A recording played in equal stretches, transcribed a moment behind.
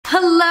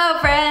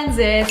Hello friends,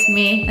 it's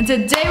me. And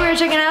today we're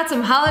checking out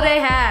some holiday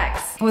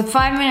hacks. With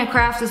 5-minute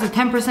crafts, there's a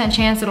 10%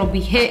 chance it'll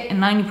be hit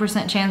and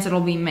 90% chance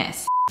it'll be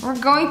missed.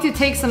 We're going to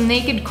take some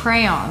naked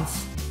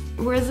crayons.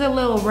 Where's the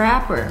little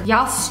wrapper?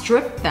 Y'all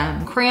stripped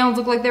them. Crayons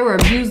look like they were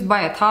abused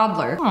by a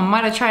toddler. I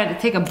might have tried to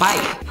take a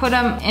bite. Put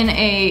them in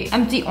a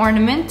empty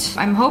ornament.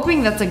 I'm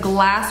hoping that's a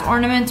glass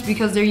ornament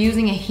because they're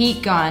using a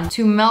heat gun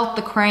to melt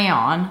the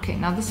crayon. Okay,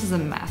 now this is a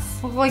mess.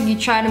 Look like you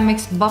try to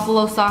mix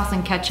buffalo sauce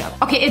and ketchup.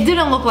 Okay, it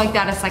didn't look like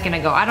that a second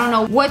ago. I don't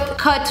know what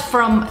cut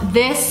from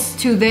this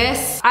to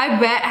this. I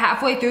bet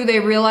halfway through they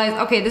realized,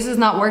 okay, this is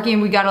not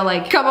working. We gotta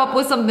like come up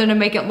with something to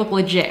make it look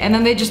legit. And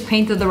then they just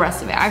painted the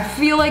rest of it. I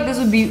feel like this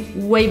would be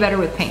way better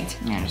with paint.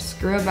 Yeah, just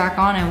screw it back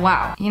on and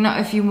wow. You know,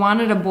 if you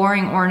wanted a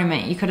boring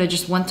ornament, you could have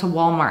just went to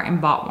Walmart and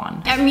bought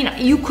one. I mean,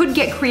 you could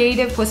get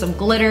creative, put some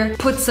glitter,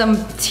 put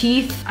some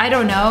teeth, I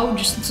don't know,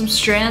 just some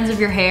strands of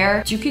your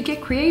hair. You could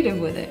get creative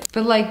with it.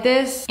 But like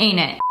this, ain't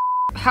it?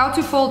 How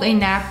to fold a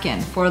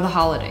napkin for the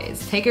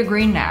holidays. Take a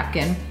green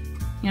napkin.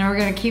 You know, we're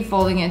gonna keep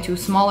folding it into a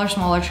smaller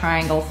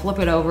triangle, flip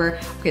it over.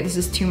 Okay, this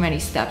is too many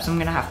steps. I'm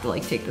gonna have to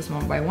like take this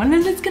one by one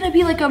and it's gonna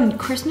be like a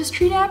Christmas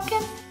tree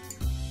napkin.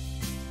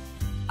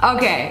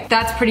 Okay,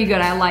 that's pretty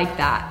good, I like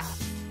that.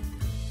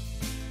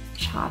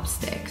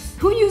 Chopsticks.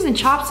 Who using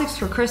chopsticks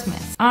for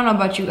Christmas? I don't know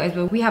about you guys,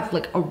 but we have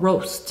like a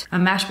roast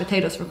and mashed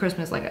potatoes for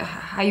Christmas. Like,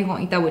 how you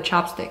gonna eat that with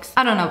chopsticks?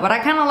 I don't know, but I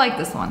kinda like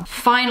this one.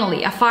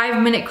 Finally, a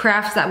 5-minute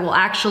craft that will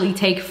actually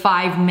take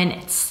 5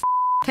 minutes.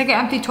 Take an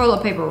empty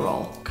toilet paper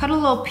roll. Cut a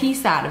little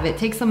piece out of it,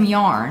 take some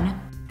yarn.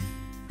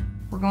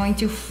 We're going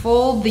to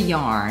fold the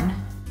yarn.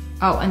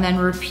 Oh, and then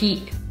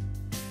repeat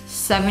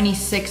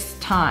 76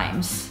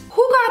 times.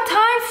 Who got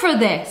time for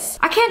this?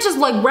 I can't just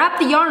like wrap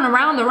the yarn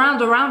around.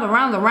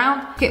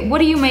 Okay,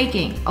 what are you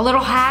making? A little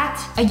hat?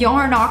 A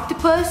yarn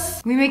octopus?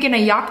 Are we making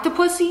a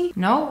yoctopussy?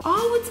 No?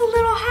 Oh, it's a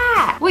little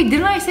hat. Wait,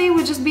 didn't I say it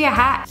would just be a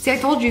hat? See, I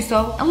told you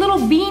so. A little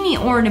beanie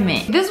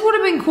ornament. This would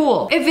have been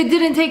cool if it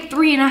didn't take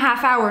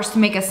 3.5 hours to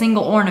make a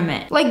single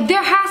ornament. Like,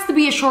 there has to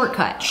be a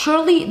shortcut.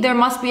 Surely there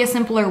must be a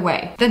simpler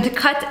way than to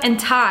cut and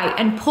tie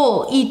and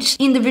pull each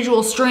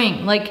individual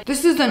string. Like,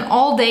 this is an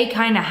all-day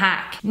kind of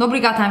hack. Nobody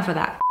got time for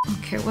that.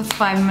 Okay, what's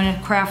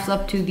 5-minute crafts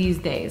up to these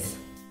days?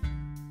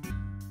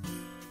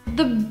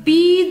 The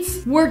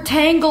beads were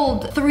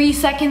tangled 3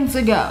 seconds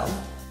ago.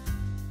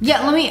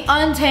 Yeah, let me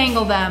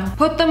untangle them,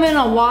 put them in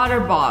a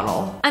water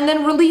bottle, and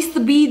then release the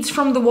beads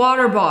from the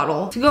water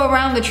bottle to go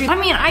around the tree. I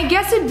mean, I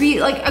guess it'd be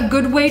like a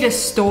good way to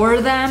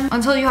store them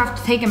until you have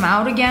to take them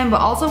out again,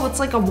 but also it's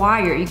like a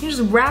wire. You can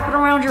just wrap it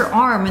around your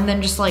arm and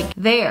then just like,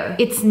 there.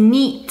 It's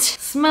neat.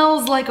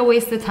 Smells like a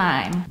waste of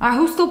time.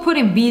 Who's still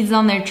putting beads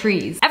on their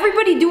trees?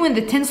 Everybody doing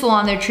the tinsel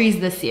on their trees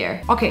this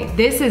year. Okay,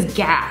 this is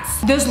gas.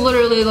 This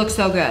literally looks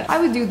so good. I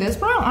would do this,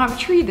 but I don't have a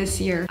tree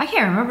this year. I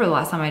can't remember the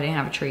last time I didn't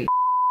have a tree.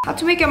 How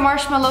to make a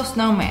marshmallow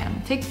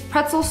snowman. Take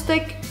pretzel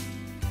stick,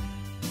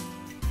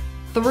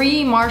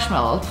 3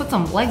 marshmallows, put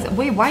some legs.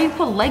 Wait, why you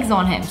put legs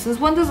on him? Since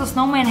when does a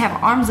snowman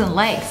have arms and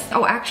legs?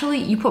 Oh, actually,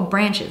 you put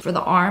branches for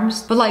the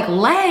arms, but like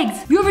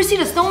legs? You ever seen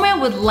a snowman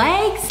with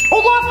legs?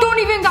 Olaf don't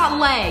even got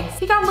legs.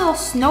 He got little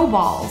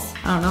snowballs.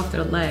 I don't know if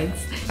they're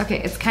legs.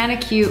 Okay, it's kind of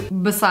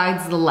cute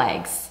besides the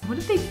legs. What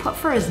did they put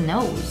for his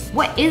nose?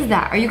 What is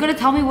that? Are you gonna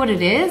tell me what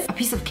it is? A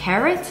piece of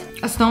carrot?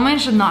 A snowman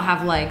should not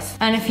have legs.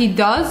 And if he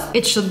does,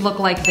 it should look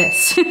like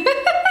this.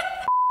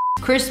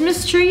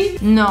 Christmas tree?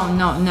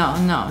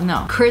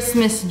 No.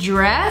 Christmas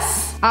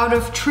dress? Out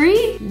of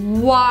tree?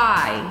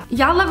 Why?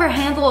 Y'all ever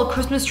handle a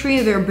Christmas tree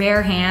with your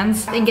bare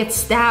hands and get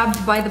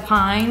stabbed by the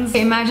pines?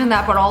 Okay, imagine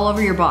that, but all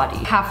over your body.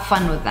 Have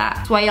fun with that.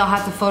 That's why y'all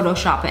have to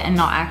Photoshop it and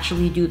not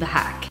actually do the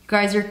hack. You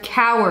guys are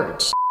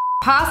cowards.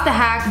 Pasta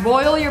hack,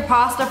 boil your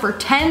pasta for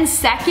 10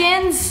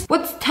 seconds?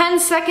 What's 10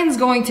 seconds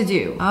going to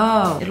do?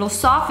 Oh, it'll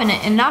soften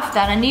it enough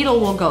that a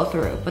needle will go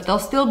through, but they'll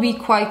still be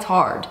quite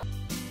hard.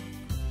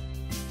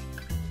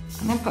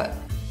 I'm gonna put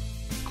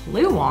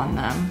glue on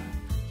them.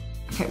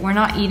 Okay, we're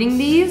not eating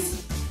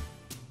these.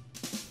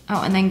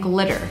 Oh, and then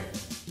glitter.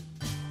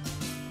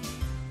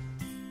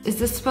 Is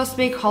this supposed to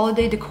be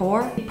holiday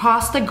decor?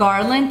 Pasta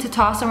garland to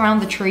toss around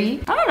the tree?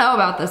 I don't know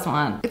about this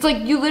one. It's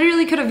like you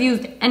literally could have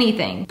used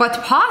anything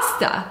but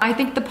pasta. I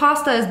think the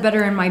pasta is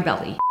better in my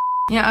belly.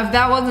 Yeah, if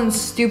that wasn't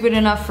stupid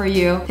enough for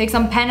you, take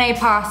some penne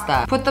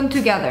pasta, put them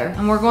together,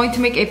 and we're going to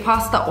make a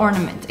pasta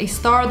ornament. A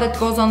star that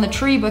goes on the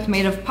tree but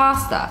made of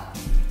pasta.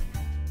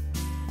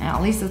 And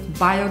at least it's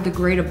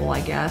biodegradable,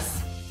 I guess.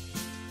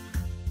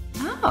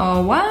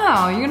 Oh,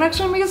 wow, you're gonna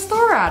actually make a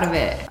star out of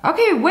it.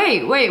 Okay,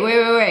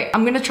 wait.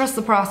 I'm gonna trust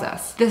the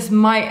process. This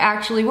might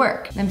actually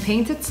work. Then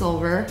paint it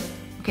silver.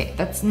 Okay,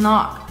 that's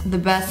not the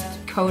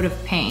best coat of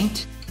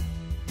paint.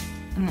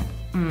 And then,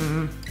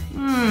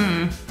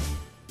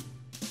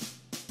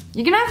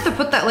 You're gonna have to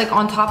put that like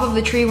on top of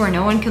the tree where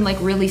no one can like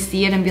really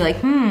see it and be like,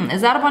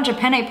 is that a bunch of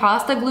penne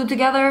pasta glued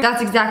together?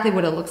 That's exactly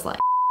what it looks like.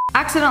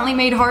 Accidentally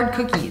made hard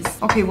cookies.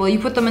 Okay, well you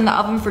put them in the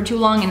oven for too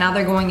long and now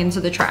they're going into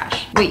the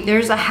trash. Wait,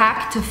 there's a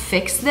hack to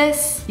fix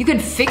this? You can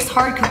fix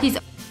hard cookies.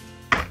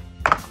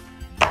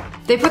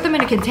 They put them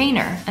in a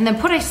container and then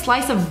put a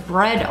slice of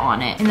bread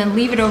on it and then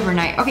leave it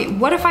overnight. Okay,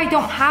 what if I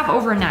don't have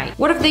overnight?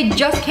 What if they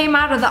just came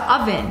out of the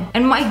oven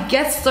and my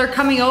guests are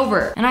coming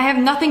over and I have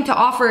nothing to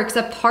offer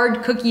except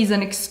hard cookies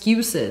and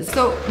excuses?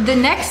 So the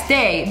next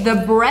day,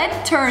 the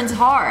bread turns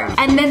hard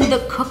and then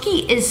the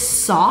cookie is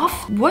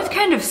soft? What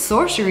kind of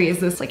sorcery is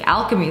this? Like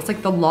alchemy. It's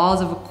like the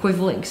laws of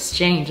equivalent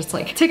exchange. It's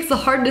like takes the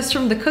hardness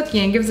from the cookie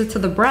and gives it to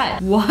the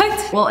bread.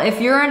 What? Well,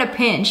 if you're in a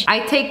pinch, I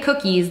take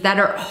cookies that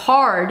are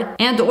hard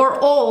and or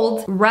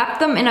old, wrap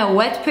them in a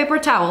wet paper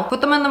towel,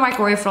 put them in the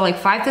microwave for like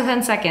 5 to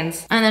 10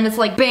 seconds, and then it's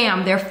like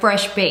bam, they're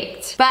fresh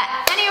baked. But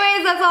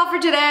anyways, that's all for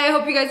today. I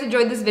hope you guys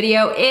enjoyed this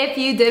video. If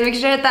you did, make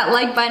sure to hit that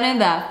like button in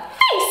the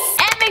face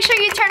and make sure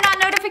you turn on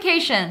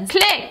notifications.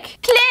 Click,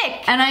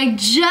 click. And I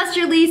just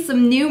released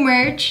some new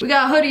merch. We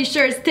got hoodies,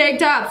 shirts, tank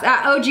tops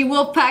at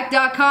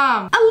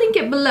ogwolfpack.com. I'll link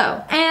it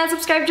below. And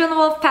subscribe to the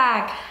Wolf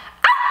Pack.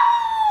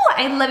 Ow!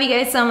 I love you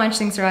guys so much.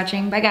 Thanks for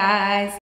watching. Bye guys.